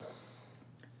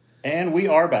And we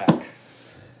are back.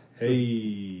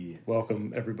 Hey.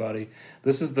 Welcome, everybody.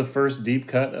 This is the first deep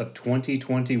cut of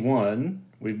 2021.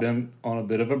 We've been on a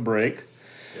bit of a break.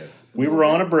 Yes. We were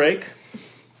on a break,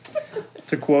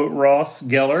 to quote Ross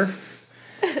Geller.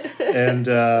 And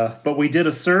but we did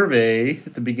a survey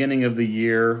at the beginning of the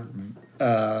year,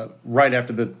 right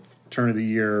after the turn of the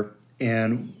year,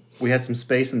 and we had some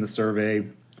space in the survey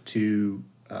to,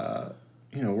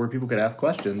 where people could ask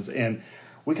questions. And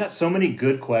we got so many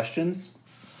good questions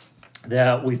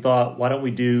that we thought, why don't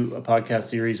we do a podcast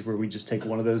series where we just take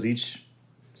one of those each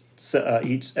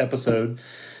episode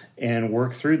and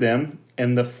work through them.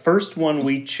 And the first one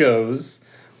we chose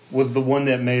was the one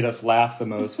that made us laugh the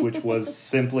most, which was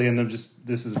simply, and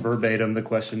this is verbatim, the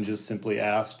question just simply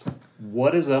asked,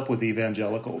 what is up with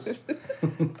evangelicals?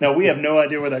 Now, we have no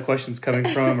idea where that question's coming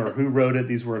from or who wrote it.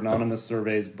 These were anonymous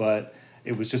surveys, but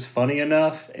it was just funny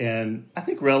enough and I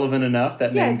think relevant enough.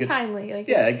 That name gets timely. it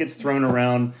gets thrown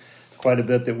around quite a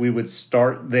bit, that we would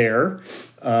start there.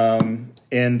 And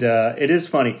it is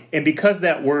funny. And because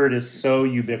that word is so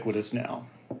ubiquitous now,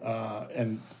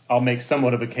 and I'll make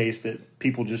somewhat of a case that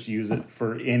people just use it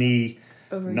for any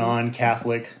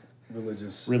non-Catholic,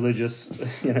 religious,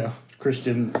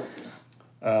 Christian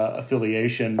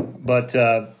affiliation. But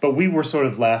we were sort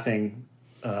of laughing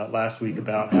last week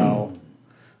about how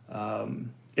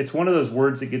it's one of those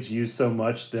words that gets used so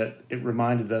much that it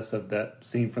reminded us of that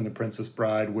scene from The Princess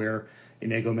Bride where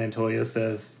Inigo Montoya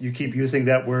says, "You keep using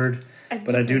that word,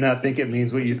 but I do not think it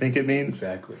means what you think it means."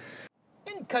 Exactly.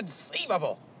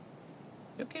 Inconceivable.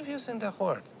 You keep using the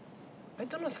word. I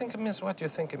do not think it means what you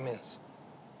think it means.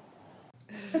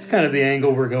 That's kind of the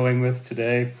angle we're going with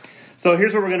today. So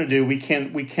here's what we're going to do. We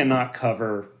cannot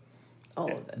cover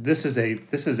all of it. This is a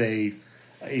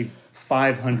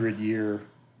 500-year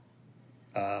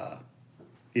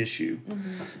issue,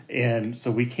 and so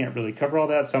we can't really cover all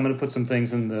that. So I'm going to put some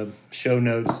things in the show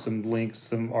notes, some links,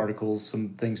 some articles, some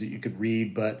things that you could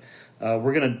read. But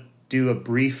we're going to do a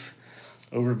brief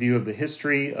overview of the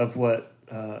history of what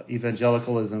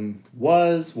evangelicalism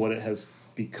was, what it has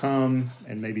become,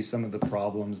 and maybe some of the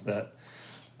problems that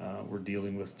we're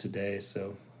dealing with today.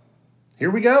 So here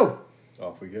we go.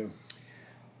 Off we go.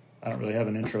 I don't really have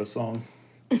an intro song.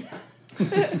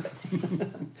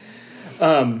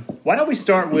 Why don't we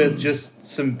start with just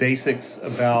some basics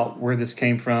about where this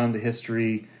came from, the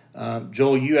history.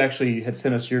 Joel, you actually had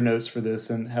sent us your notes for this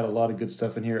and had a lot of good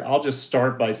stuff in here. I'll just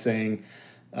start by saying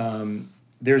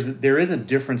there is a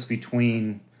difference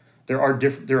between there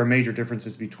are major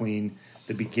differences between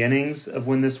the beginnings of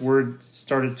when this word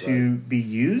started to be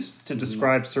used to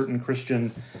describe certain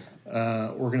Christian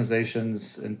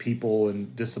organizations and people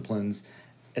and disciplines,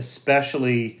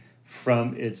 especially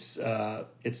from its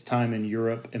time in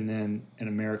Europe and then in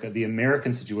America. The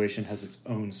American situation has its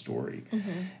own story.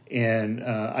 And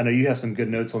I know you have some good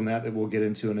notes on that we'll get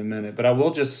into in a minute. But I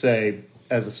will just say,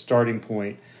 as a starting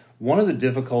point, one of the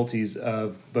difficulties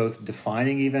of both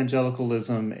defining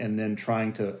evangelicalism and then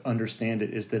trying to understand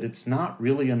it is that it's not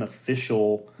really an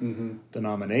official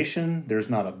denomination. There's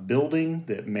not a building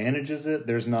that manages it.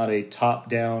 There's not a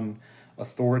top-down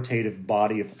authoritative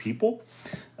body of people.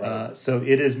 So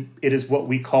it is what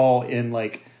we call in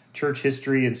like church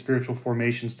history and spiritual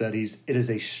formation studies, it is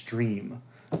a stream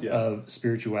of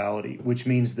spirituality, which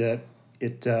means that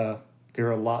there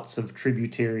are lots of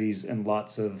tributaries and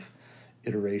lots of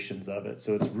iterations of it.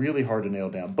 So it's really hard to nail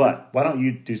down. But why don't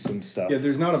you do some stuff? Yeah,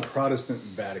 there's not a Protestant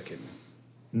Vatican.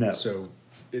 No. So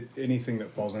anything that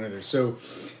falls under there. So,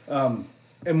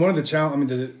 and one of the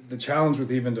challenge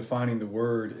with even defining the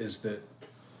word is that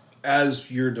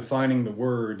as you're defining the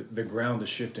word, the ground is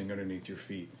shifting underneath your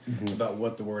feet about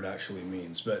what the word actually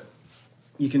means. But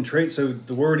you can trace, so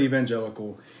the word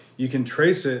evangelical, you can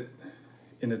trace it,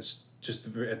 and it's just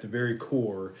at the very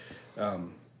core.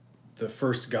 The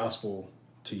first gospel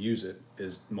to use it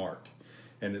is Mark.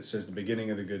 And it says the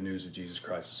beginning of the good news of Jesus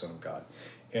Christ, the Son of God.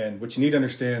 And what you need to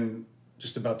understand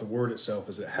just about the word itself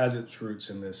is it has its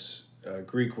roots in this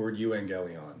Greek word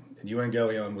euangelion. And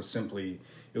euangelion was simply,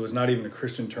 it was not even a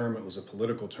Christian term, it was a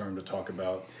political term to talk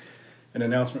about an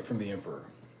announcement from the emperor.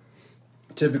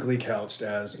 Typically couched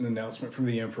as an announcement from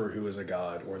the emperor who is a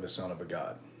god or the son of a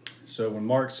god. So when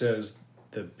Mark says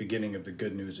the beginning of the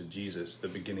good news of Jesus, the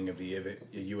beginning of the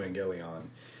euangelion,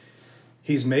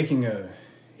 he's making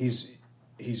he's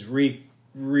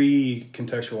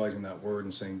recontextualizing that word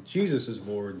and saying Jesus is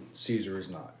Lord, Caesar is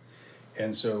not.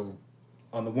 And so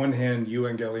on the one hand,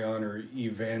 euangelion or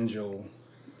evangel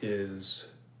is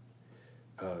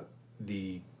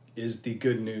the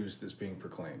good news that's being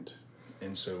proclaimed.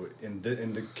 And so in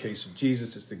the case of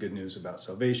Jesus, it's the good news about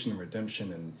salvation and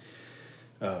redemption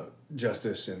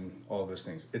justice and all those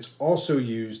things. It's also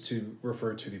used to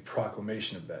refer to the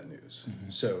proclamation of that news.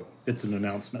 So It's an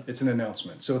announcement. it's an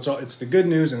announcement. So it's the good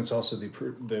news, and it's also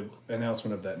the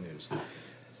announcement of that news.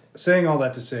 Saying all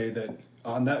that to say that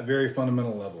on that very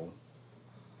fundamental level,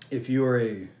 if you are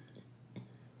a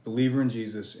believer in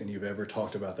Jesus and you've ever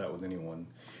talked about that with anyone,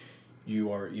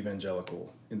 you are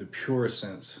evangelical in the purest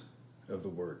sense of the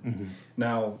word.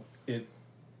 Now,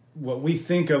 what we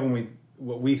think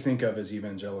of as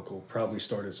evangelical probably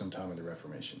started sometime in the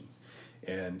Reformation,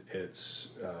 and it's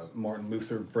Martin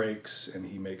Luther breaks, and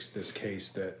he makes this case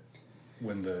that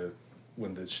when the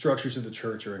structures of the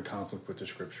church are in conflict with the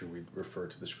Scripture, we refer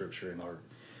to the Scripture in our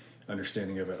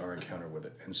understanding of it, our encounter with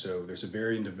it. And so there's a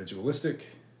very individualistic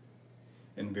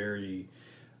and very,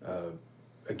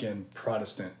 again,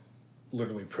 Protestant,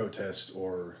 literally protest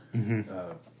or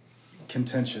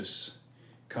contentious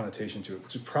connotation to it,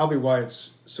 which is probably why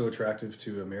it's so attractive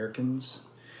to Americans.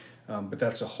 But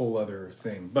that's a whole other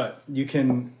thing. But you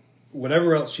can,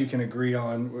 whatever else you can agree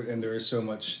on, and there are so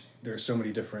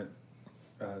many different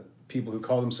people who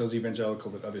call themselves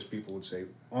evangelical that others people would say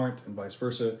aren't, and vice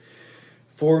versa.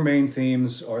 4 main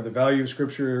themes are the value of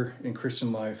Scripture in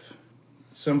Christian life,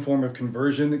 some form of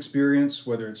conversion experience,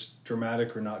 whether it's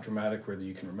dramatic or not dramatic, whether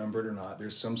you can remember it or not.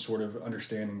 There's some sort of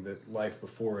understanding that life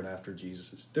before and after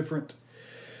Jesus is different.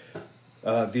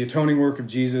 The atoning work of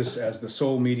Jesus as the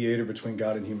sole mediator between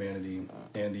God and humanity,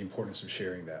 and the importance of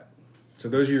sharing that. So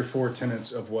those are your 4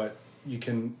 tenets of what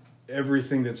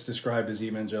everything that's described as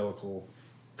evangelical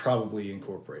probably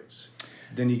incorporates.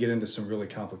 Then you get into some really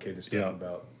complicated stuff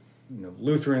about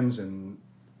Lutherans and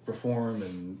Reform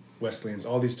and Wesleyans.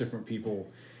 All these different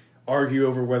people argue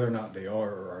over whether or not they are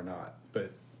or are not.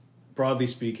 But broadly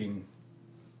speaking,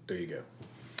 there you go.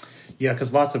 Yeah,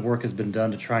 because lots of work has been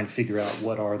done to try and figure out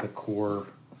what are the core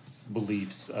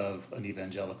beliefs of an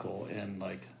evangelical, and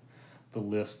like the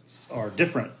lists are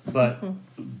different. But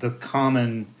the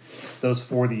common, those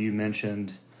 4 that you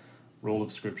mentioned, role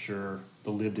of Scripture,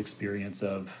 the lived experience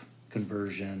of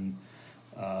conversion,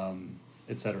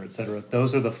 et cetera,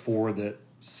 those are the 4 that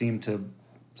seem to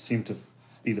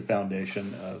be the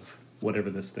foundation of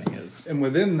whatever this thing is. And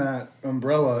within that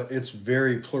umbrella, it's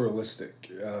very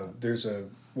pluralistic. There's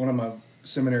one of my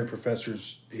seminary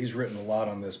professors, he's written a lot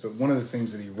on this, but one of the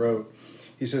things that he wrote,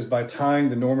 he says, by tying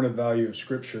the normative value of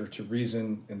Scripture to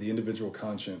reason and the individual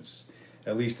conscience,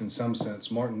 at least in some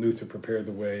sense, Martin Luther prepared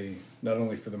the way not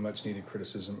only for the much-needed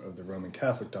criticism of the Roman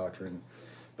Catholic doctrine,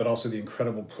 but also the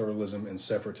incredible pluralism and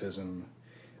separatism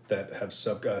that have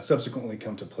subsequently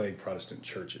come to plague Protestant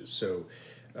churches. So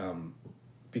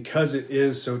because it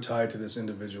is so tied to this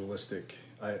individualistic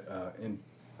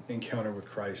encounter with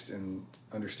Christ and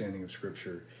understanding of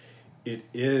Scripture, it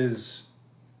is,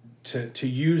 to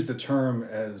use the term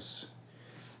as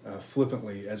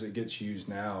flippantly as it gets used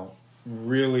now,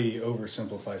 really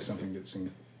oversimplifies something that's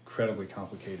incredibly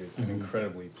complicated and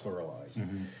incredibly pluralized.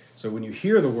 So when you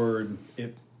hear the word,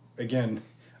 it, again,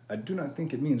 I do not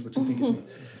think it means what you think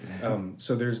it means.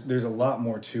 So there's a lot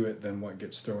more to it than what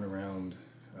gets thrown around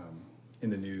in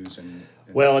the news. And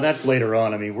that's later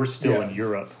on. I mean, we're still in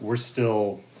Europe. We're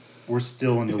still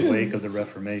in the wake of the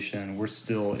Reformation. We're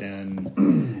still in,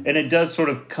 and it does sort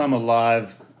of come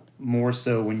alive more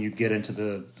so when you get into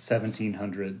the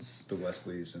 1700s.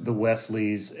 The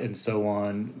Wesleys and so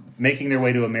on, making their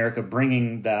way to America,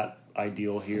 bringing that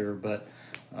ideal here. But,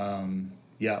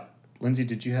 Lindsay,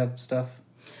 did you have stuff?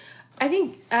 I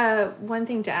think one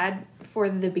thing to add for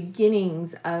the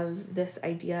beginnings of this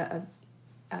idea of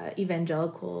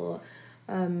evangelical,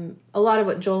 a lot of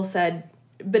what Joel said,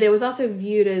 but it was also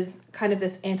viewed as kind of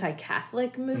this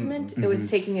anti-Catholic movement. It was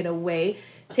taking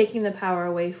the power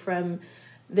away from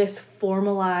this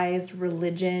formalized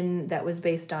religion that was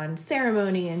based on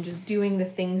ceremony and just doing the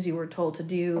things you were told to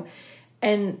do.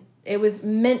 And it was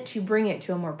meant to bring it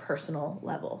to a more personal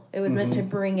level. It was meant to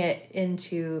bring it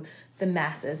into the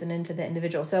masses and into the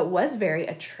individual. So it was very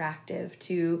attractive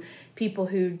to people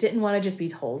who didn't want to just be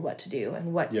told what to do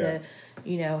and what to,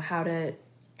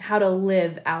 how to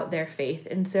live out their faith.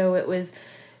 And so it was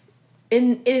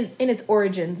in its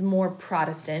origins more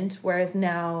Protestant, whereas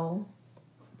now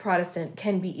Protestant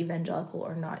can be evangelical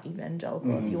or not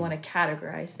evangelical if you want to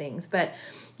categorize things. But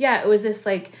it was this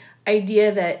like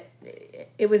idea that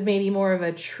it was maybe more of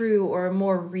a true or a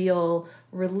more real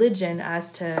religion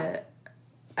as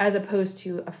opposed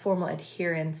to a formal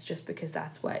adherence just because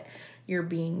that's what you're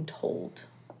being told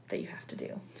that you have to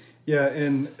do. Yeah,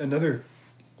 and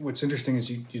what's interesting is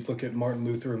you look at Martin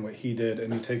Luther and what he did,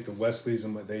 and you take the Wesleys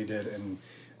and what they did, and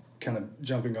kind of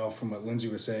jumping off from what Lindsay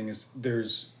was saying is there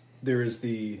is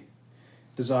the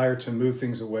desire to move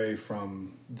things away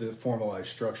from the formalized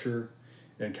structure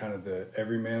and kind of the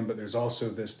everyman, but there's also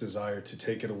this desire to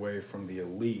take it away from the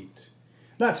elite.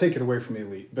 Not take it away from the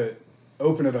elite, but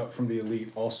open it up from the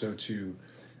elite also to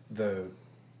the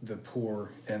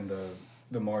poor and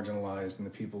the marginalized and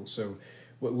the people. So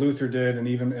what Luther did,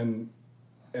 and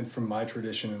from my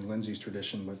tradition and Lindsay's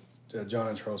tradition, what John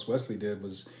and Charles Wesley did,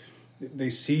 was they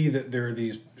see that there are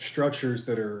these structures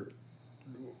that are,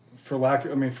 for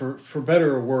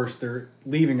better or worse, they're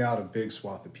leaving out a big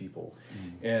swath of people.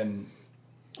 And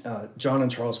John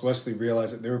and Charles Wesley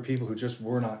realized that there were people who just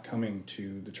were not coming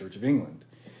to the Church of England.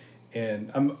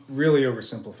 And I'm really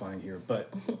oversimplifying here,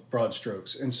 but broad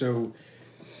strokes. And so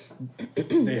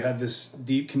they had this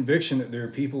deep conviction that there are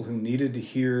people who needed to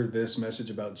hear this message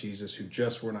about Jesus who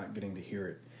just were not getting to hear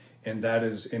it. And that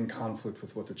is in conflict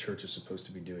with what the church is supposed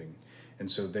to be doing. And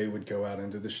so they would go out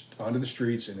onto the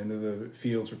streets and into the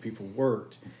fields where people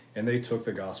worked, and they took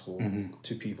the gospel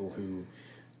to people who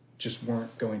just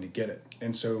weren't going to get it.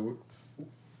 And so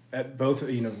at both,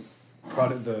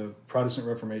 the Protestant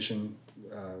Reformation,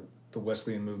 the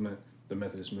Wesleyan movement, the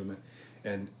Methodist movement,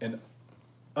 and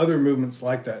other movements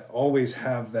like that always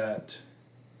have that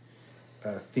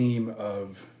theme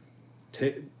of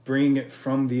bringing it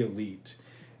from the elite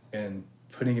and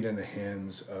putting it in the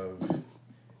hands of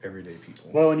everyday people.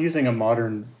 Well, and using a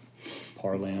modern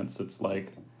parlance, it's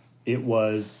like it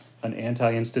was an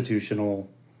anti-institutional,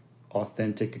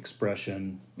 authentic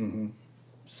expression,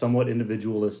 somewhat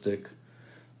individualistic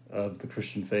of the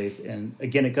Christian faith. And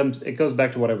again, it goes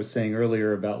back to what I was saying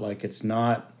earlier about like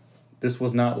this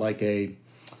was not like a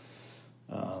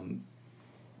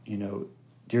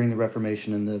during the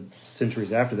Reformation and the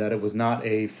centuries after that, it was not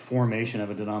a formation of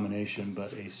a denomination,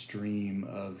 but a stream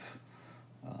of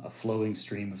a flowing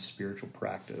stream of spiritual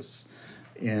practice.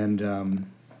 And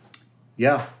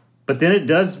but then it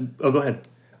does. Oh, go ahead.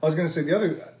 I was going to say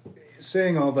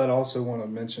saying all that, I also want to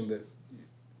mention that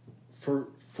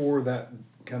for that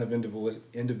kind of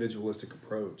individualistic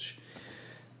approach,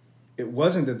 it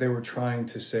wasn't that they were trying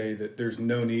to say that there's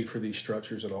no need for these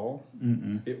structures at all.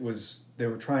 It was they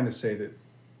were trying to say that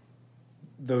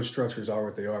those structures are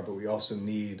what they are, but we also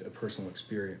need a personal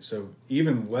experience. So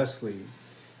even Wesley,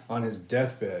 on his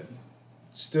deathbed,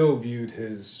 still viewed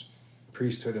his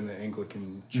priesthood in the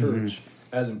Anglican Church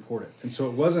as important. And so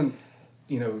it wasn't,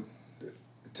 to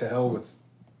hell with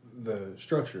the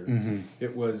structure.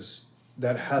 It was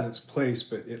that has its place,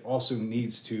 but it also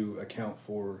needs to account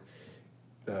for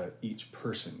each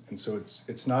person. And so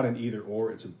it's not an either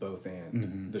or, it's a both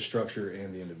and, the structure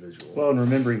and the individual. Well, and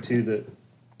remembering too that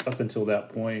up until that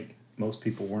point, most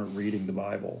people weren't reading the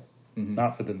Bible.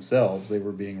 Not for themselves, they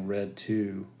were being read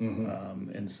to.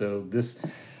 And so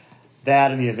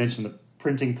that and the invention of the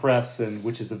printing press, and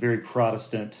which is a very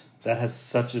Protestant, that has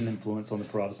such an influence on the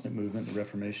Protestant movement, the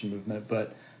Reformation movement,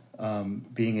 but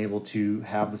being able to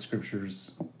have the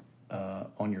scriptures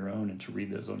on your own and to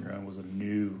read those on your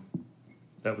own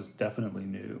that was definitely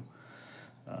new.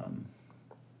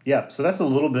 So that's a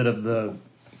little bit of the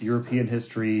European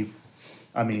history.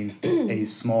 I mean, a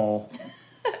small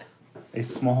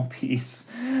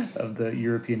piece of the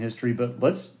European history, but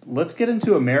let's get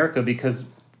into America, because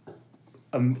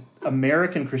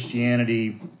American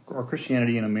Christianity, or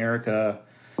Christianity in America,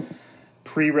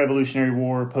 pre-Revolutionary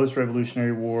War,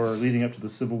 post-Revolutionary War, leading up to the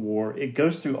Civil War, it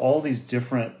goes through all these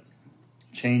different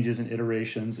changes and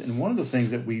iterations. And one of the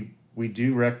things that we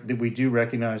do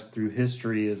recognize through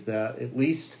history is that at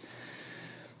least,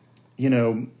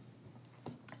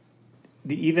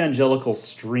 the evangelical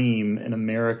stream in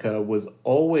America was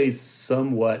always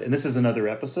somewhat, and this is another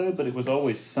episode, but it was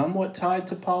always somewhat tied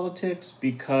to politics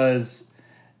because,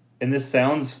 and this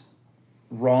sounds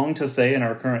wrong to say in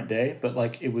our current day, but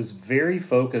like it was very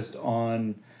focused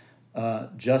on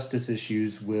justice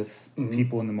issues with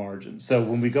people in the margins. So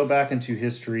when we go back into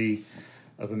history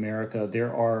of America,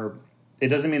 it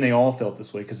doesn't mean they all felt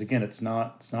this way, because again, it's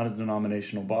not a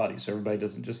denominational body, so everybody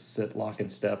doesn't just sit lock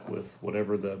and step with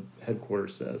whatever the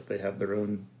headquarters says. They have their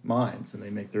own minds and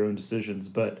they make their own decisions.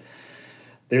 But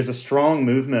there's a strong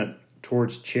movement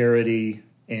towards charity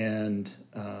and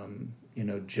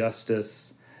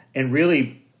justice, and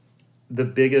really the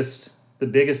biggest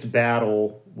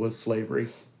battle was slavery.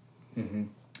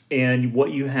 And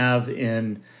what you have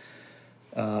in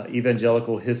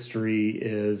evangelical history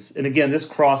is, and again, this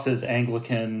crosses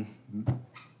Anglican,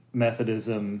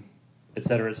 Methodism, et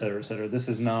cetera, et cetera, et cetera. This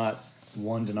is not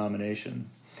one denomination.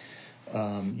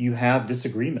 You have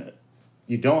disagreement.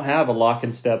 You don't have a lock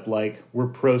and step like we're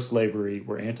pro-slavery,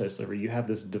 we're anti-slavery. You have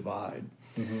this divide.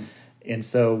 And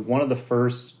so one of the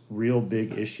first real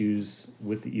big issues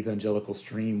with the evangelical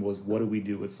stream was, what do we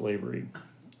do with slavery?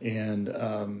 And,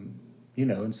 but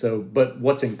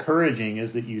what's encouraging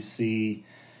is that you see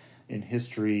in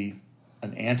history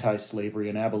an anti-slavery,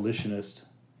 an abolitionist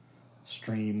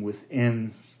stream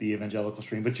within the evangelical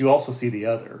stream, but you also see the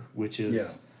other, which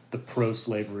is the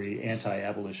pro-slavery,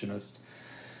 anti-abolitionist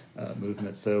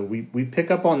movement. So we pick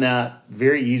up on that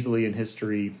very easily in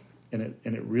history, and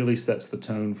it really sets the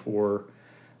tone for.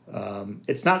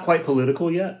 It's not quite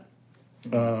political yet.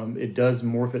 It does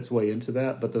morph its way into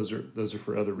that, but those are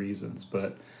for other reasons.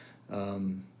 But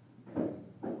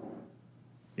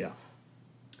yeah.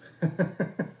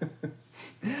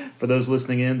 For those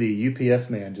listening in, the UPS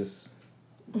man just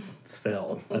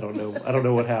fell. I don't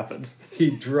know what happened.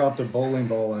 He dropped a bowling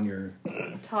ball on your...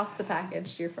 Toss the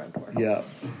package to your front door. Yeah.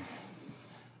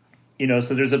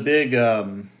 So there's a big part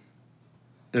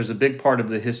of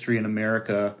the history in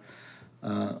America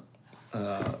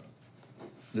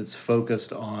that's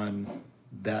focused on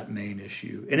that main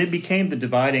issue. And it became the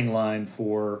dividing line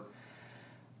for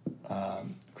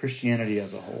Christianity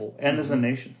as a whole and as a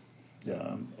nation.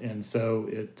 And so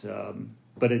it's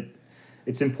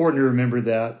important to remember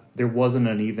that there wasn't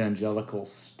an evangelical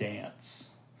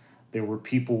stance. There were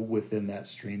people within that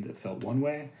stream that felt one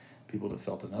way, people that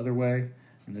felt another way,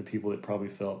 and the people that probably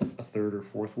felt a third or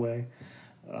fourth way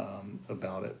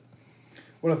about it.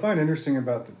 What I find interesting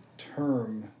about the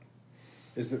term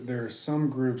is that there are some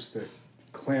groups that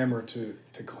clamor to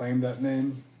claim that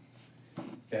name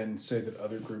and say that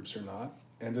other groups are not.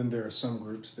 And then there are some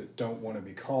groups that don't want to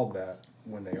be called that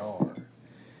when they are.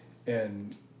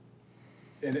 And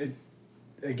it,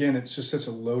 again, it's just such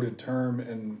a loaded term,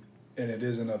 and it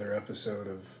is another episode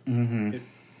of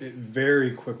it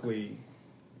very quickly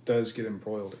does get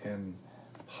embroiled in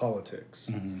politics.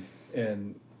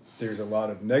 And there's a lot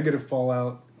of negative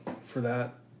fallout for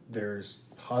that. There's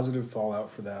positive fallout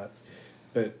for that.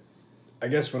 But I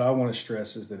guess what I want to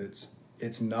stress is that it's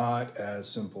not as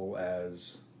simple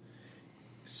as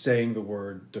saying the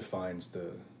word defines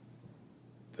the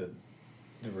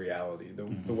reality.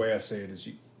 The way I say it is,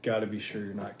 you got to be sure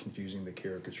you're not confusing the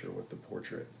caricature with the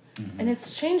portrait. And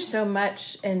it's changed so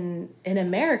much in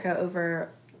America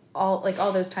over all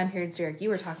those time periods, Derek, you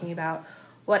were talking about.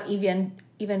 What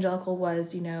evangelical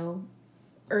was,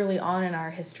 early on in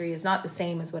our history is not the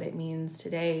same as what it means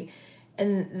today.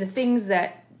 And the things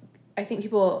that I think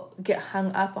people get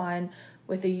hung up on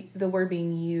with the word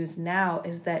being used now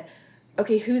is that,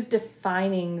 okay, who's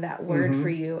defining that word for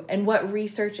you? And what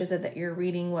research is it that you're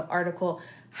reading? What article?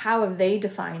 How have they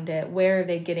defined it? Where are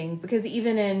they getting? Because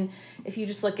even if you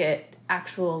just look at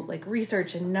actual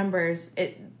research and numbers,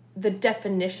 the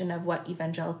definition of what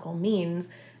evangelical means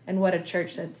and what a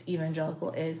church that's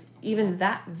evangelical is, even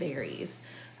that varies.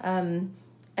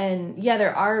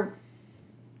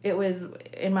 It was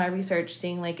in my research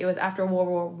seeing it was after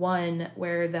World War I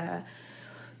where the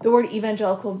word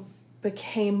evangelical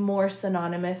became more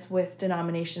synonymous with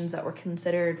denominations that were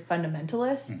considered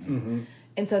fundamentalists.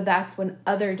 And so that's when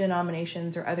other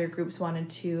denominations or other groups wanted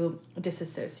to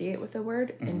disassociate with the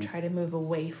word and try to move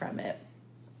away from it.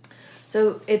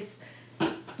 So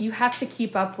you have to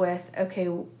keep up with, okay,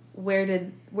 where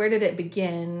did it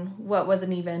begin? What was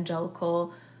an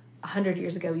evangelical 100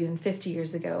 years ago, even 50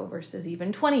 years ago, versus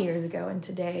even 20 years ago and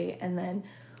today? And then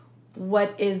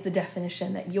what is the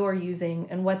definition that you're using,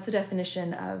 and what's the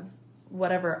definition of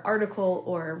whatever article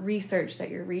or research that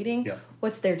you're reading?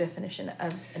 What's their definition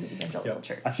of an evangelical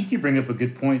church? I think you bring up a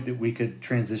good point that we could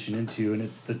transition into, and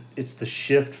it's the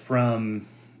shift from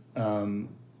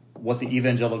what the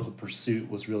evangelical pursuit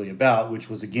was really about, which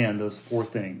was, again, those four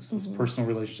things: this personal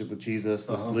relationship with Jesus,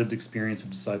 this lived experience of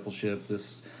discipleship,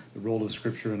 the role of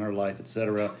Scripture in our life,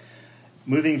 etc.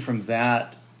 Moving from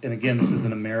that, and again, this is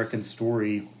an American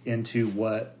story, into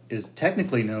what is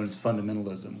technically known as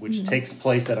fundamentalism, which takes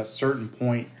place at a certain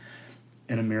point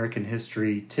in American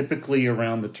history, typically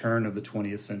around the turn of the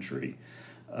 20th century.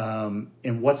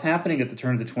 And what's happening at the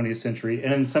turn of the 20th century,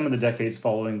 and in some of the decades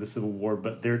following the Civil War,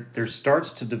 but there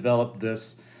starts to develop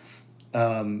this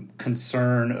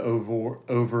concern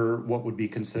over what would be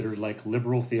considered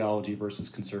liberal theology versus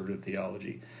conservative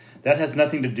theology. That has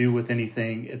nothing to do with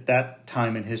anything at that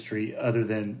time in history other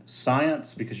than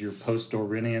science, because you're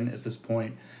post-Darwinian at this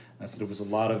point. So there was a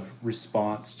lot of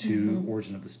response to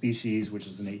Origin of the Species, which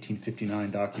is an 1859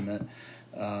 document.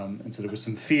 And so there was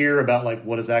some fear about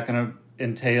what is that going to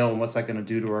entail and what's that going to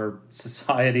do to our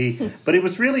society. But it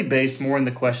was really based more in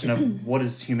the question of what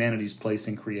is humanity's place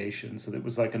in creation. So it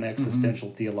was an existential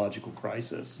theological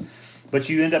crisis. But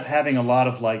you end up having a lot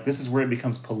of this is where it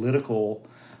becomes political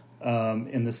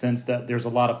in the sense that there's a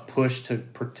lot of push to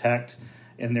protect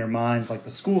in their minds, like the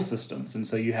school systems, and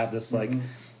so you have this like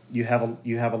you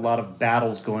have a lot of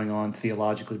battles going on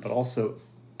theologically, but also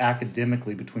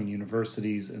academically between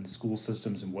universities and school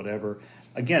systems and whatever.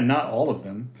 Again, not all of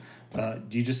them.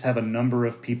 You just have a number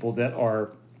of people that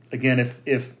are, again,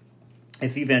 if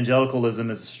evangelicalism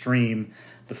is a stream,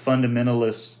 the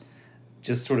fundamentalist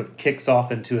just sort of kicks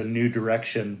off into a new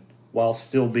direction while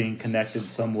still being connected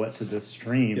somewhat to this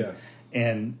stream. Yeah.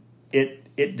 And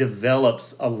it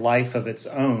develops a life of its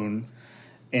own.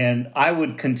 And I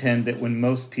would contend that when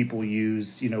most people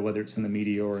use, whether it's in the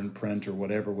media or in print or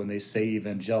whatever, when they say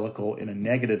evangelical in a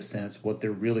negative sense, what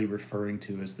they're really referring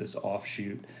to is this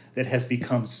offshoot that has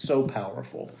become so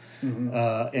powerful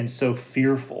and so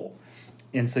fearful.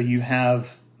 And so you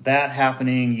have that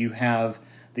happening. You have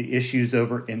the issues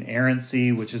over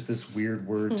inerrancy, which is this weird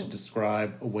word to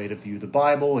describe a way to view the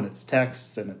Bible and its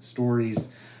texts and its stories,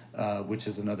 which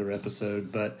is another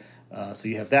episode. But so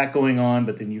you have that going on,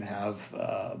 but then you have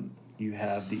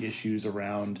the issues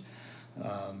around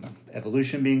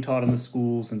evolution being taught in the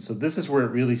schools, and so this is where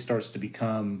it really starts to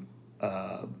become.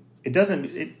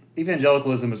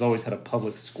 Evangelicalism has always had a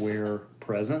public square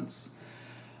presence,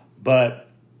 but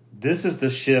this is the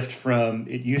shift from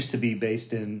it used to be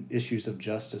based in issues of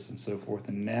justice and so forth,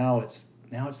 and now it's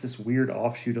this weird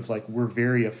offshoot of like we're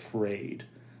very afraid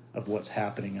of what's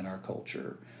happening in our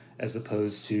culture, as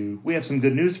opposed to we have some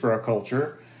good news for our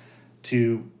culture,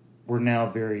 to we're now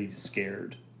very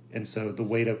scared. And so the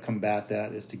way to combat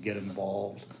that is to get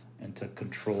involved and to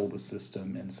control the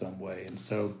system in some way. And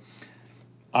so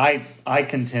I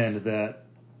contend that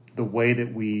the way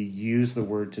that we use the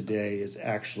word today is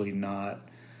actually not,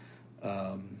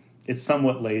 it's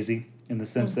somewhat lazy in the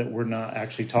sense that we're not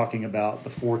actually talking about the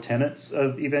four tenets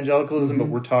of evangelicalism, but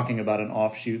we're talking about an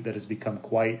offshoot that has become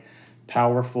quite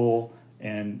powerful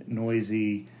and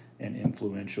noisy and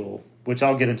influential, which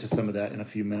I'll get into some of that in a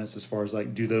few minutes as far as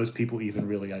like, do those people even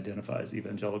really identify as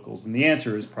evangelicals? And the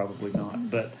answer is probably not,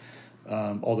 but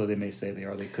although they may say they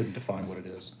are, they couldn't define what it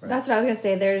is. Right? That's what I was going to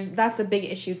say. That's a big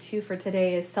issue too for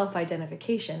today is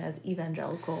self-identification as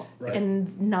evangelical, right,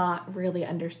 and not really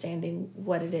understanding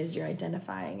what it is you're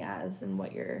identifying as and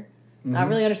what you're not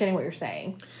really understanding what you're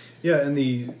saying. Yeah, and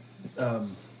the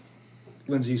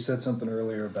Lindsay, you said something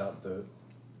earlier about the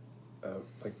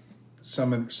like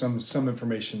some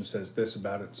information says this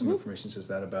about it, some information says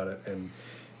that about it, and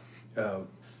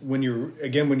when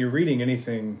you're reading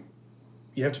anything,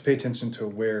 you have to pay attention to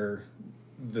where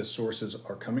the sources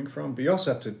are coming from, but you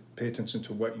also have to pay attention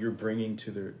to what you're bringing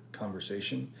to the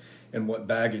conversation and what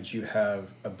baggage you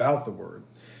have about the word.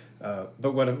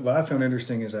 But what I found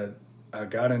interesting is I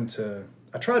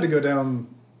tried to go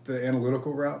down the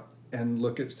analytical route and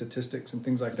look at statistics and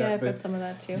things like that. Yeah, I put some of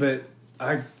that too. But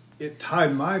it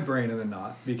tied my brain in a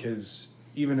knot because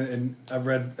I've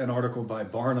read an article by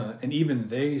Barna, and even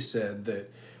they said that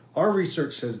our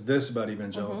research says this about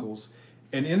evangelicals.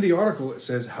 And in the article, it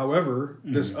says, however,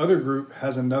 this other group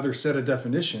has another set of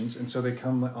definitions, and so they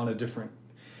come on a different.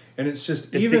 And it's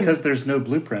because there's no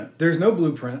blueprint. There's no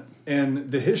blueprint, and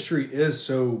the history is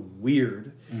so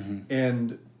weird.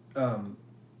 And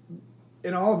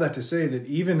all of that to say that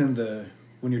even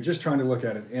when you're just trying to look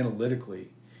at it analytically,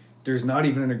 there's not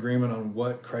even an agreement on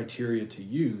what criteria to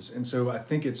use. And so I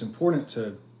think it's important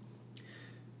to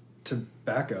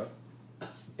back up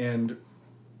and.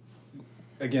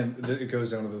 Again, it goes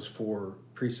down to those four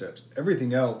precepts.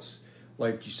 Everything else,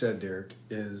 like you said, Derek,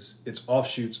 it's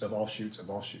offshoots of offshoots of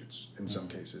offshoots in some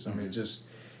cases. I mean,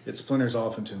 it splinters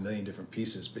off into a million different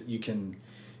pieces. But you can,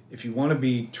 if you want to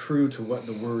be true to what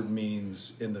the word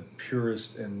means in the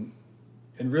purest and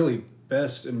really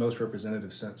best and most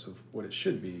representative sense of what it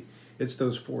should be, it's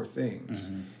those four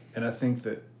things. And I think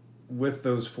that with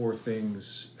those four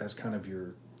things as kind of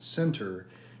your center,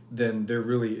 then there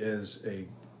really is a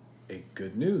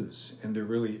good news, and there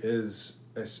really is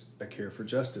a care for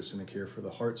justice and a care for the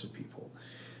hearts of people.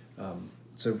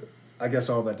 So I guess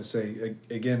all that to say,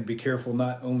 again, be careful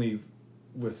not only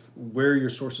with where your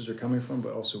sources are coming from,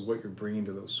 but also what you're bringing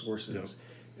to those sources,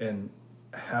 and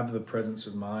have the presence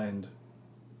of mind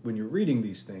when you're reading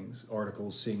these things,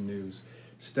 articles, seeing news,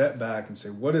 step back and say,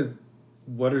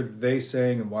 what are they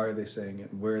saying, and why are they saying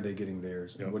it, and where are they getting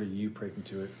theirs, and what are you breaking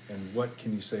to it, and what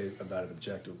can you say about it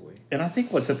objectively? And I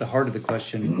think what's at the heart of the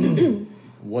question,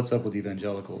 what's up with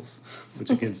evangelicals,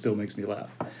 which again still makes me laugh.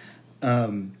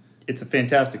 It's a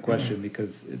fantastic question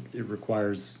because it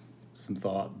requires some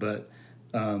thought, but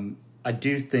I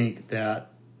do think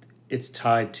that it's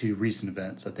tied to recent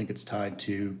events. I think it's tied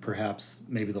to perhaps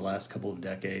maybe the last couple of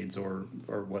decades or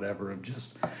whatever of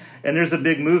just, and there's a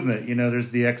big movement, there's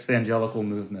the ex-evangelical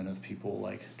movement of people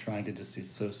like trying to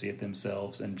disassociate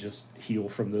themselves and just heal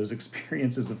from those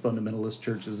experiences of fundamentalist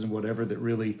churches and whatever that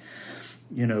really,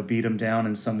 beat them down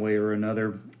in some way or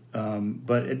another.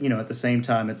 But at the same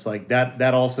time, it's like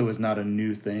that also is not a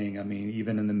new thing. I mean,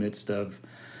 even in the midst of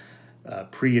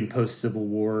pre and post Civil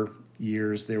War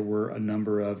years, there were a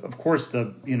number of course,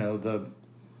 the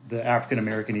African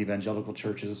American evangelical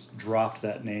churches dropped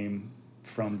that name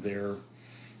from their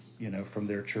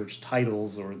church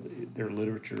titles or their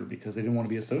literature because they didn't want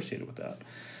to be associated with that.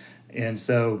 And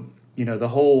so, the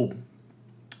whole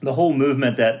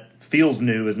movement that feels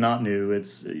new is not new.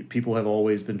 It's people have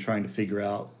always been trying to figure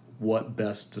out what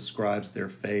best describes their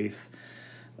faith.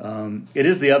 It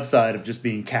is the upside of just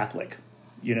being Catholic.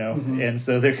 And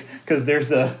so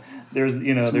there's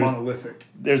monolithic.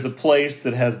 There's a place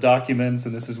that has documents,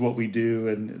 and this is what we do,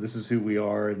 and this is who we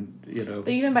are, and But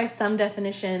even by some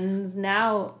definitions,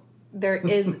 now there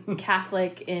is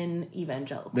Catholic in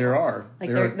evangelical. There are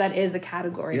that is a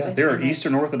category. Yeah, there are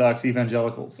Eastern Orthodox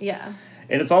evangelicals. Yeah.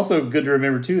 And it's also good to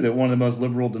remember too that one of the most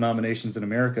liberal denominations in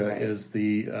America is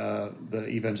the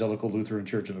Evangelical Lutheran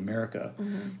Church of America,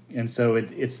 and so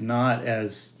it's not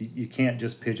as you can't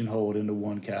just pigeonhole it into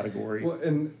one category. Well,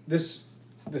 and this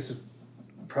is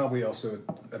probably also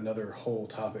another whole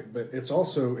topic, but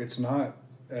it's not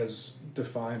as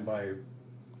defined by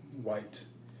white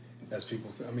as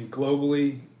people think. I mean,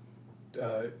 globally,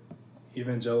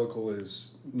 evangelical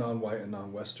is non-white and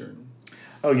non-Western.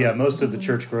 Oh yeah, most of the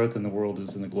church growth in the world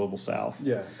is in the global South.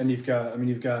 Yeah, and you've got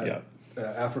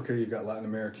Africa, you've got Latin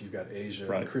America, you've got Asia.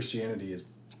 Right. And Christianity is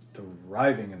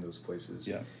thriving in those places.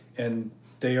 Yeah, and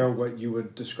they are what you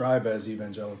would describe as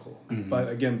evangelical. But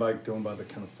again, by going by the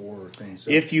kind of four things.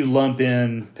 So, if you lump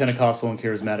in Pentecostal and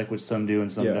charismatic, which some do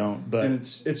and some don't, but and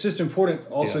it's just important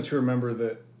also to remember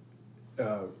that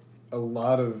a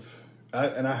lot of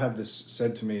I had this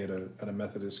said to me at a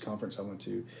Methodist conference I went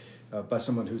to. By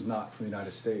someone who's not from the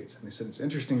United States, and they said it's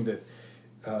interesting that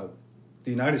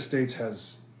the United States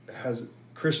has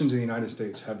Christians in the United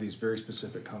States have these very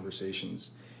specific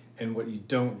conversations, and what you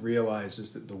don't realize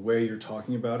is that the way you're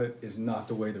talking about it is not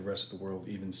the way the rest of the world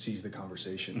even sees the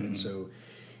conversation, and so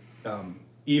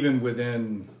even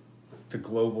within the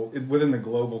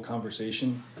global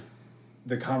conversation,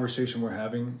 the conversation we're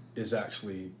having is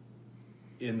actually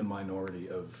in the minority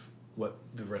of what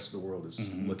the rest of the world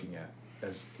is looking at.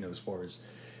 As as far as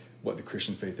what the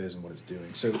Christian faith is and what it's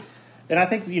doing. So, and I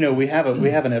think we have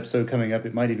an episode coming up.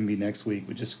 It might even be next week,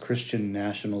 which is Christian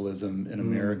nationalism in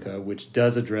America, which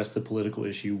does address the political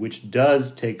issue, which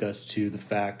does take us to the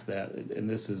fact that, and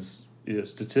this is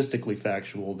statistically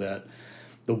factual, that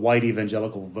the white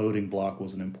evangelical voting bloc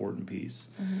was an important piece.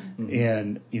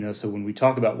 And so when we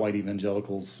talk about white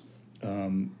evangelicals, a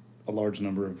large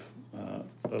number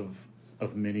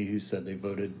of many who said they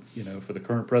voted, for the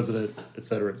current president, et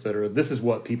cetera, et cetera. This is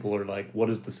what people are like,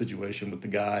 what is the situation with the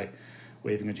guy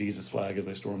waving a Jesus flag as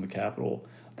they storm the Capitol?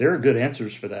 There are good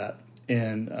answers for that,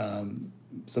 and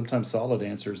sometimes solid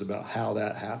answers about how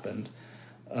that happened.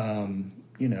 And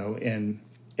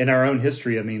in our own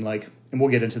history, I mean, and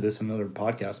we'll get into this in another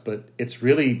podcast, but it's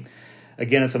really,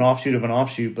 again, it's an offshoot of an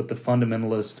offshoot, but the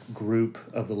fundamentalist group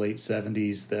of the late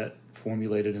 70s that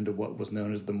formulated into what was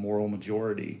known as the moral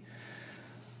majority,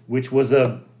 which was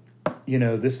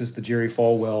this is the Jerry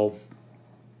Falwell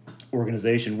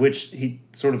organization, which he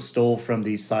sort of stole from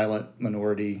the silent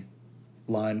minority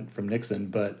line from Nixon.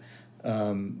 But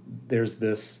there's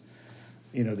this,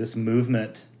 this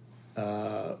movement,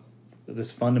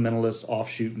 this fundamentalist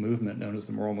offshoot movement known as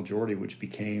the moral majority, which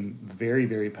became very,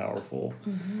 very powerful.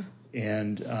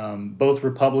 And both the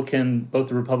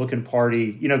Republican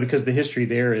Party, because the history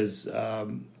there is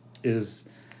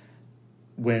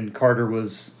when Carter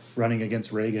was running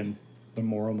against Reagan, the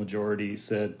moral majority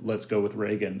said, let's go with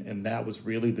Reagan. And that was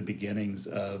really the beginnings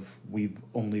of we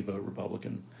only vote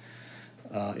Republican,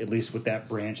 at least with that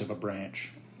branch of a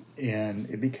branch. And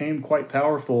it became quite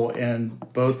powerful. And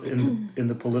both in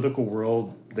the political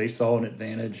world, they saw an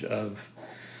advantage of,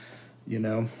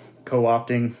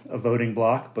 co-opting a voting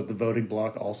bloc, but the voting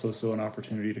bloc also saw an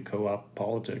opportunity to co-opt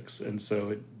politics. And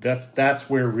so that's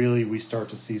where really we start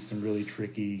to see some really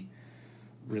tricky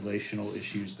relational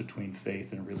issues between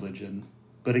faith and religion.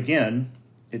 But again,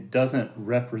 it doesn't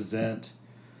represent,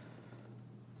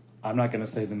 I'm not going to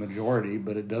say the majority,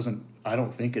 but I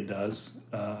don't think it does,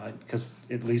 because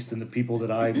at least in the people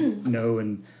that I know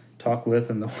and talk with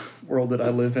and the world that I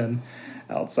live in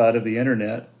outside of the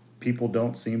internet, people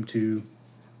don't seem to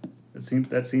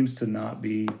That seems to not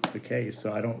be the case.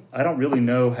 So I don't really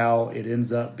know how it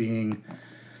ends up being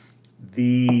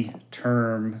the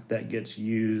term that gets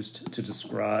used to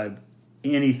describe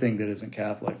anything that isn't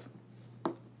Catholic.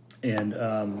 And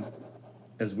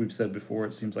as we've said before,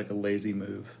 it seems like a lazy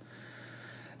move.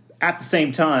 At the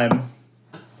same time,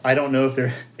 I don't know if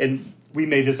there, and we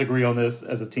may disagree on this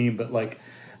as a team, but like,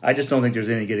 I just don't think there's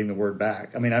any getting the word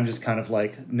back. I mean, I'm just kind of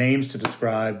like, names to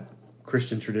describe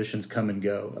Christian traditions come and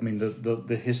go. I mean,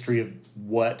 the history of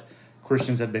what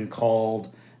Christians have been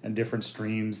called and different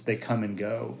streams, they come and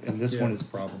go. And this one is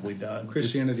probably done.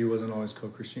 Christianity wasn't always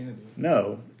called Christianity.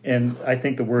 No. And I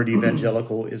think the word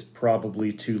evangelical is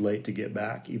probably too late to get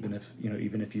back, even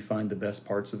if you find the best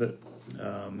parts of it.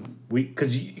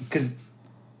 Because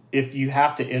if you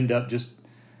have to end up just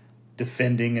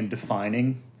defending and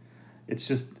defining,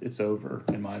 it's over,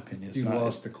 in my opinion. You've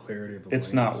lost the clarity of the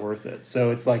It's language. not worth it. So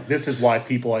it's like, this is why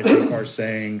people, I think, are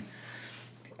saying,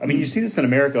 I mean, you see this in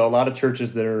America, a lot of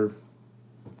churches that are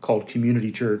called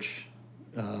community church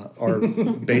are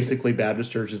basically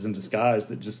Baptist churches in disguise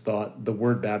that just thought the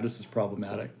word Baptist is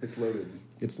problematic. It's loaded.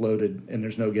 It's loaded, and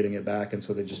there's no getting it back, and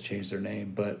so they just changed their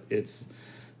name. But it's,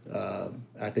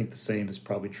 I think the same is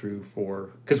probably true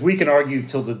for, because we can argue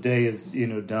till the day is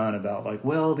done about like,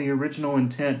 well, the original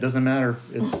intent doesn't matter.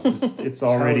 It's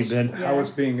already been how it's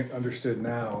being understood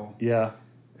now. Yeah,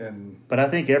 but I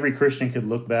think every Christian could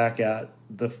look back at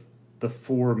the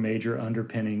four major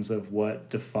underpinnings of what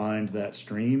defined that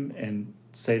stream and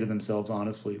say to themselves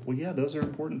honestly, well, yeah, those are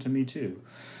important to me too.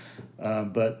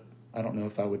 But I don't know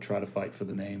if I would try to fight for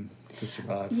the name to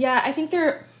survive. Yeah, I think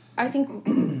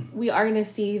we are going to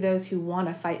see those who want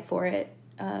to fight for it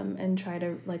and try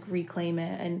to like reclaim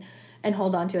it and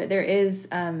hold on to it. There is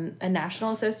a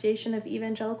National Association of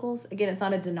Evangelicals. Again, it's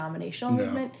not a denominational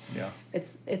movement. Yeah.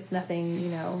 It's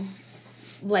nothing,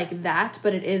 like that,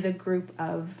 but it is a group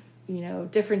of,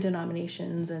 different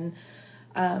denominations. And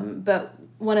but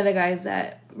one of the guys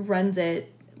that runs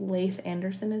it, Laith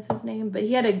Anderson is his name, but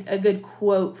he had a good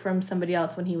quote from somebody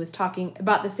else when he was talking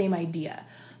about the same idea.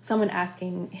 Someone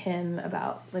asking him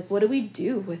about, like, what do we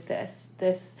do with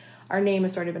this? Our name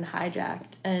has sort of been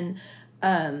hijacked. And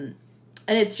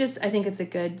it's just, I think it's a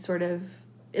good sort of,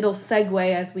 it'll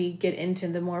segue as we get into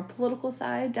the more political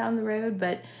side down the road.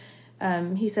 But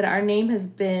he said, our name has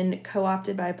been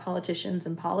co-opted by politicians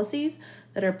and policies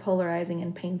that are polarizing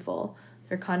and painful.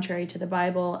 They're contrary to the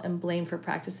Bible and blamed for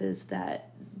practices that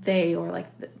they or like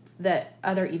that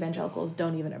other evangelicals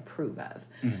don't even approve of.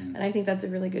 Mm-hmm. And I think that's a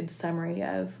really good summary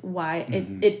of why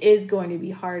it is going to be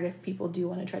hard if people do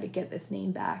want to try to get this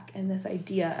name back and this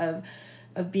idea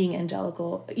of being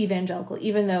evangelical,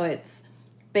 even though it's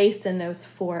based in those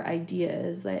four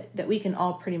ideas that we can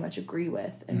all pretty much agree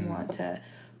with and want to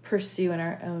pursue in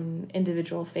our own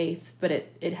individual faiths. But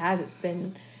it's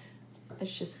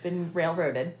just been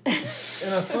railroaded.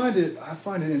 And I find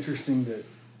it interesting that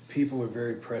people are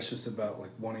very precious about like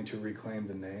wanting to reclaim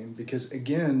the name, because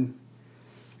again,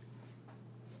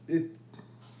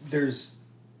 there's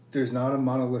not a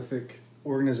monolithic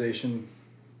organization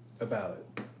about it.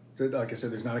 So, like I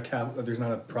said, there's not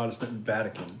a Protestant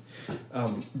Vatican,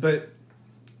 but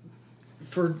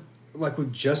for like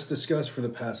we've just discussed for the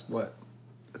past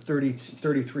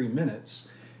 33 minutes,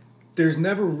 there's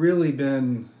never really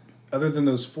been, other than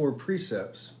those four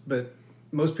precepts, but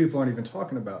most people aren't even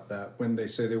talking about that when they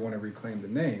say they want to reclaim the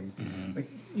name. Mm-hmm.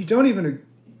 Like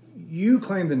you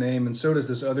claim the name, and so does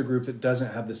this other group that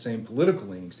doesn't have the same political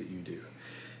leanings that you do.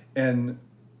 And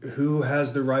who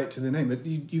has the right to the name? That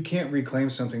you can't reclaim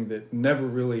something that never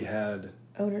really had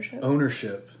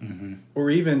ownership, mm-hmm. or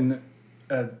even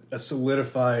a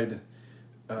solidified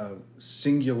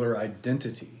singular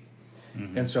identity.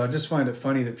 Mm-hmm. And so I just find it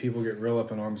funny that people get real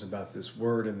up in arms about this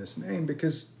word and this name,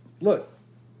 because look,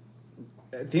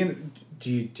 at the end, do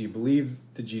you believe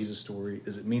the Jesus story?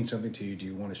 Does it mean something to you? Do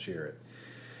you want to share it?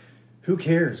 Who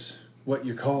cares what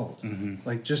you're called? Mm-hmm.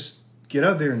 Like, just get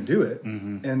out there and do it.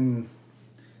 Mm-hmm. And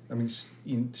I mean,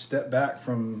 you step back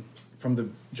from the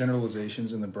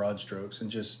generalizations and the broad strokes,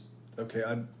 and just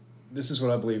this is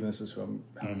what I believe, and this is how I'm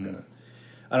gonna.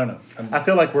 I don't know. I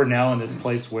feel like we're now in this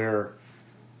place where,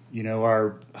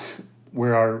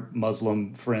 our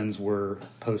Muslim friends were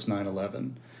post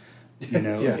 9/11.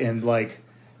 Yeah. And like,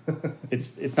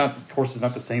 it's not, of course, it's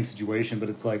not the same situation, but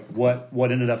it's like what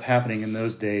ended up happening in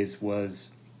those days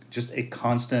was just a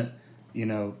constant,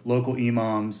 local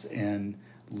imams and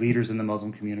leaders in the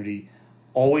Muslim community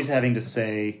always having to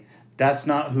say, that's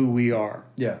not who we are.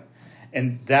 Yeah.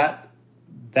 And that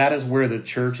is where the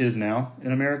church is now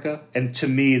in America. And to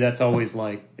me, that's always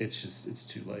like, it's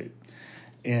too late.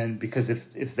 And because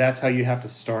if that's how you have to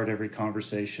start every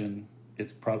conversation,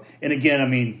 it's probably, and again, I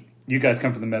mean, you guys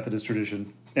come from the Methodist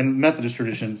tradition, and Methodist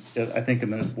tradition, I think in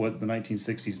the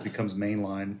 1960s becomes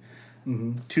mainline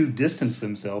to distance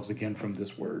themselves again from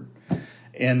this word.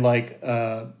 And like,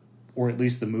 or at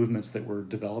least the movements that were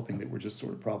developing that were just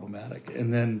sort of problematic.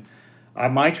 And then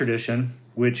my tradition,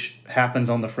 which happens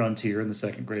on the frontier in the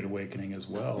Second Great Awakening as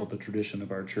well, the tradition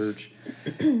of our church,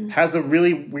 has a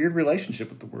really weird relationship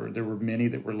with the word. There were many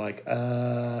that were like,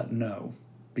 no,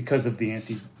 because of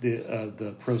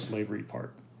the pro-slavery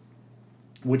part,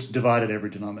 which divided every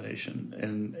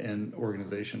denomination and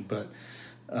organization. But,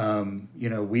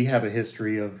 we have a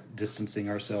history of distancing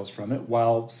ourselves from it,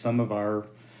 while some of our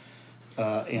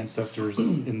ancestors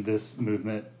in this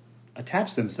movement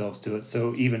attach themselves to it.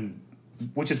 So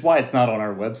which is why it's not on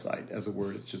our website as a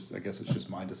word. I guess it's just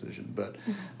my decision, but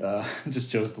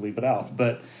just chose to leave it out.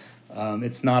 But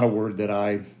it's not a word that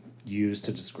I use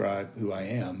to describe who I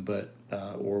am, but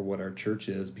or what our church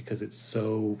is, because it's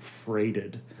so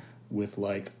freighted with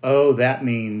like, oh, that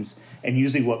means, and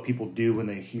usually what people do when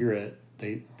they hear it,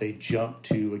 they jump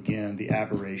to, again, the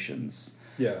aberrations.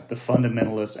 Yeah. The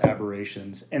fundamentalist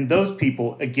aberrations. And those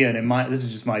people, again, this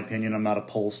is just my opinion, I'm not a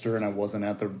pollster and I wasn't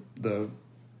at the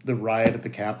riot at the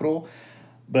Capitol,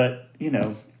 but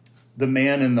the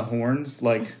man in the horns,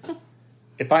 like,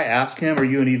 if I ask him, are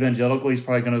you an evangelical, he's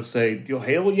probably going to say,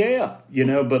 hell yeah,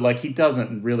 but like, he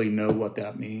doesn't really know what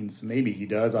that means. Maybe he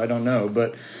does, I don't know,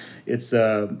 but it's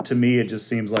to me it just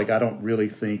seems like I don't really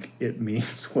think it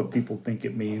means what people think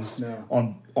it means. No.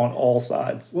 on all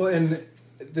sides. Well, and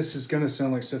this is going to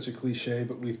sound like such a cliche,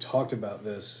 but we've talked about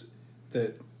this,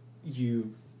 that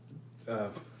you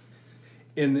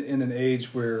in an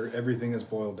age where everything is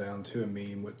boiled down to a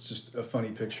meme with just a funny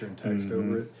picture and text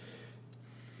over it.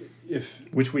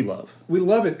 Which we love. We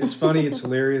love it. It's funny. It's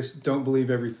hilarious. Don't believe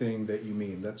everything that you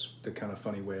meme. That's the kind of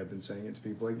funny way I've been saying it to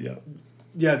people. Like,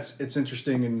 yeah, it's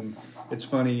interesting and it's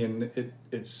funny and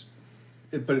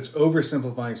but it's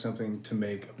oversimplifying something to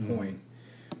make a point.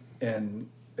 And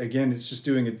again, it's just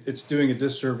doing a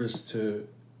disservice to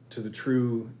the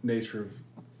true nature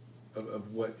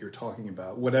of what you're talking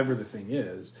about, whatever the thing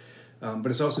is. But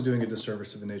it's also doing a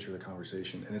disservice to the nature of the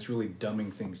conversation, and it's really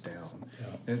dumbing things down. Yeah.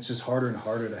 And it's just harder and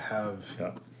harder to have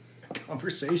a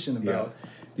conversation about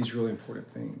these really important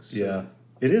things. So. Yeah,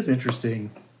 it is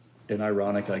interesting and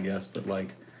ironic, I guess, but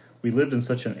like, we lived in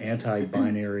such an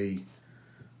anti-binary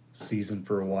season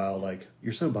for a while. Like,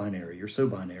 you're so binary,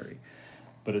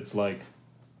 but it's like,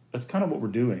 that's kind of what we're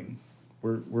doing.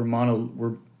 We're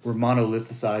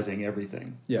monolithicizing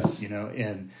everything. Yeah,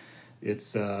 and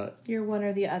it's you're one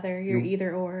or the other. You're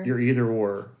either or. You're either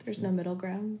or. There's no middle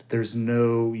ground. There's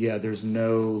no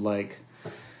like,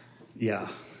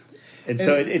 and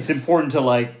so it's important to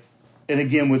like, and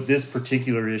again with this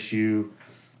particular issue,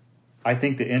 I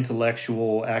think the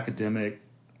intellectual academic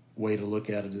way to look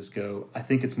at it is I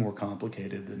think it's more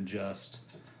complicated than just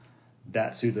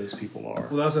that's who those people are.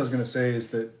 Well, that's what I was going to say, is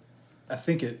that I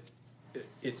think it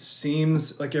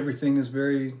seems like everything is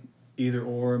very either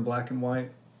or in black and white,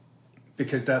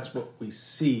 because that's what we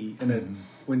see. And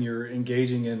when you're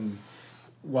engaging in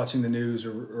watching the news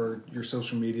or your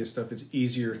social media stuff, it's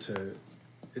easier to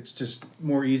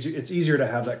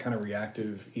have that kind of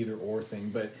reactive either or thing.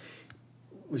 But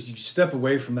if you step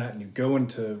away from that and you go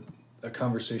into a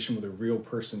conversation with a real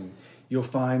person, you'll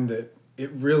find that it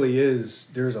really is,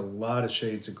 there's a lot of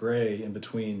shades of gray in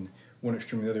between one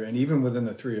extreme and the other. And even within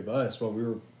the three of us, while we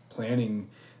were planning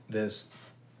this,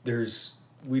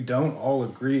 we don't all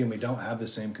agree and we don't have the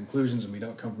same conclusions and we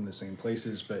don't come from the same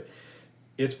places, but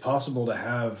it's possible to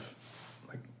have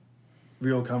like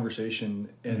real conversation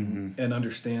and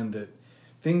understand that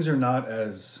things are not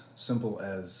as simple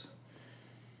as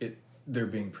they're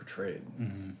being portrayed.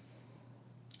 Mm-hmm.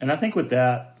 And I think with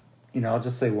that, I'll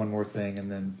just say one more thing,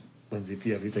 and then Lindsay, if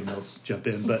you have anything else, jump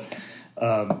in. But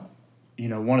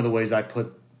one of the ways I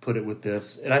put it with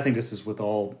this, and I think this is with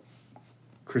all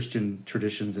Christian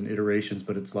traditions and iterations,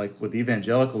 but it's like with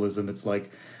evangelicalism, it's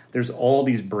like there's all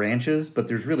these branches, but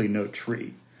there's really no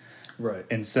tree. Right.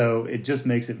 And so it just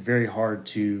makes it very hard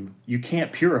you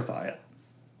can't purify it.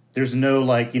 There's no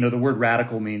the word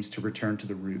radical means to return to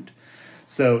the root.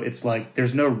 So it's like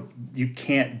you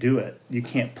can't do it. You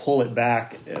can't pull it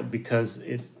back because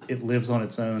it lives on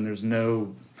its own. There's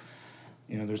no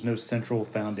central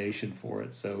foundation for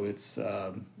it. So it's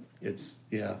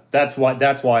that's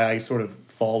why I sort of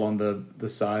fall on the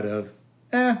side of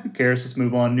who cares, let's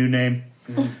move on, new name.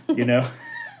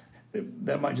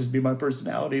 That might just be my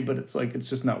personality, but it's like it's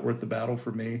just not worth the battle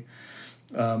for me.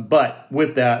 But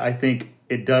with that, I think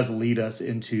it does lead us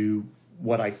into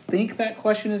what I think that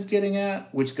question is getting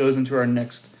at, which goes into our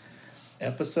next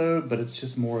episode, but it's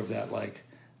just more of that like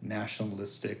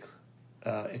nationalistic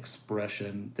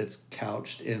expression that's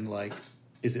couched in like,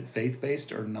 is it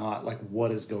faith-based or not? Like,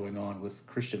 what is going on with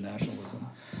Christian nationalism,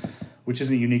 which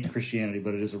isn't unique to Christianity,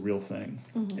 but it is a real thing.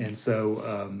 And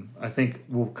so I think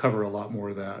we'll cover a lot more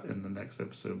of that in the next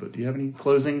episode. But do you have any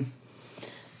closing?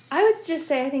 I would just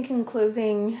say, I think in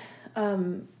closing,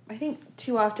 I think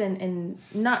too often, in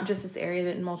not just this area,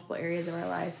 but in multiple areas of our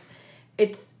lives,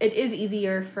 it is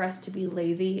easier for us to be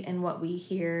lazy in what we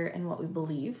hear and what we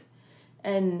believe.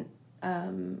 And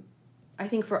I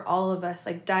think for all of us,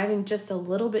 like diving just a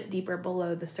little bit deeper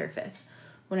below the surface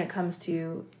when it comes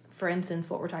to, for instance,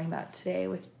 what we're talking about today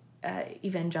with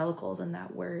evangelicals and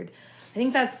that word, I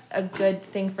think that's a good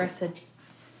thing for us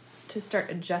to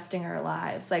start adjusting our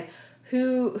lives. Like,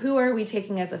 who are we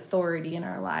taking as authority in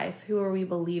our life? Who are we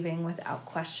believing without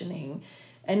questioning?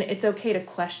 And it's okay to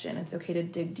question. It's okay to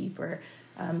dig deeper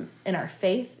in our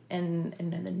faith and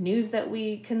in the news that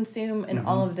we consume and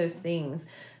all of those things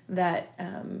that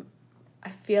I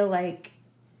feel like,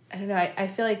 I don't know, I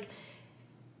feel like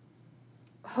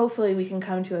hopefully we can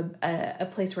come to a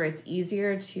place where it's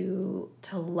easier to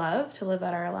live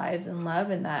out our lives in love,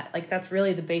 and that, like, that's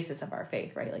really the basis of our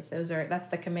faith, right? Like, that's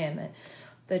the commandment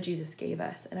that Jesus gave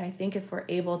us. And I think if we're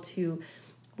able to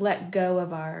let go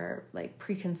of our like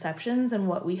preconceptions and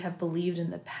what we have believed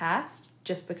in the past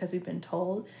just because we've been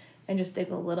told, and just dig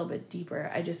a little bit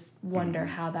deeper, I just wonder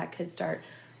how that could start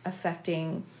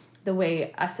affecting the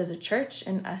way us as a church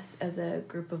and us as a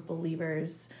group of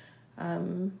believers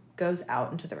goes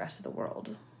out into the rest of the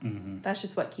world. That's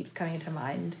just what keeps coming to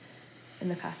mind in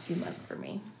the past few months for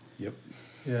me. Yep.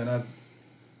 Yeah, and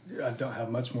I don't have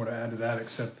much more to add to that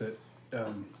except that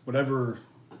whatever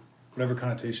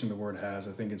connotation the word has,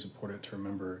 I think it's important to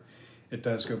remember it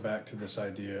does go back to this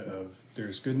idea of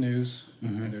there's good news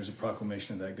and there's a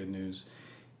proclamation of that good news.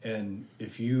 And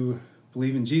if you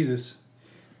believe in Jesus,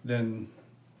 then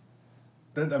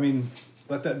let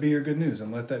that be your good news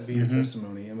and let that be your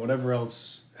testimony. And whatever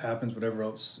else happens, whatever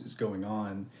else is going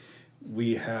on,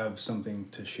 we have something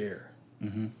to share.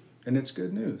 And it's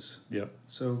good news. Yep.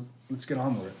 So let's get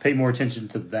on with it. Pay more attention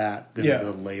to that than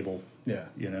the label. Yeah.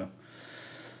 You know.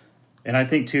 And I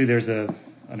think too,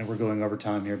 I know we're going over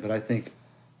time here, but I think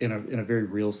in a very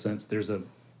real sense, there's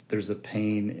a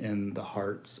pain in the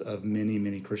hearts of many,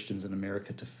 many Christians in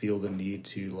America to feel the need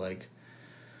to like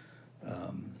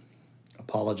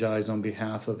apologize on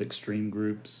behalf of extreme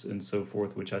groups and so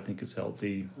forth, which I think is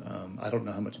healthy. I don't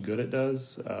know how much good it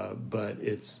does, but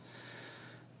it's,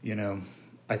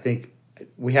 I think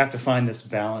we have to find this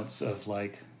balance of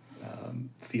like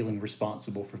feeling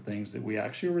responsible for things that we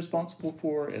actually are responsible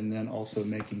for, and then also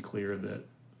making clear that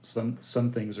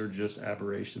some things are just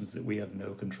aberrations that we have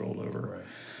no control over.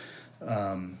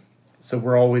 Right. So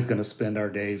we're always going to spend our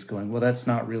days going, well, that's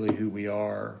not really who we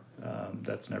are.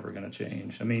 That's never going to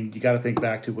change. I mean, you got to think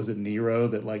back to, was it Nero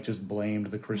that like just blamed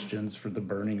the Christians for the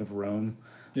burning of Rome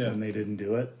when they didn't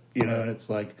do it? And it's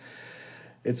like,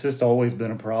 it's just always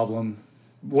been a problem,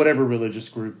 whatever religious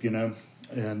group,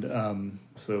 and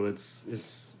so it's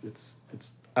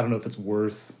I don't know if it's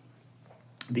worth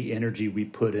the energy we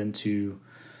put into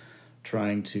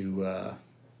trying to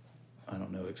I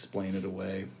don't know, explain it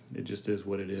away. It just is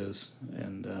what it is,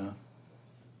 and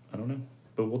I don't know,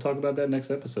 but we'll talk about that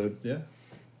next episode. Yeah.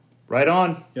 Right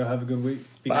on. Y'all have a good week.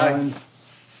 Be Bye. kind.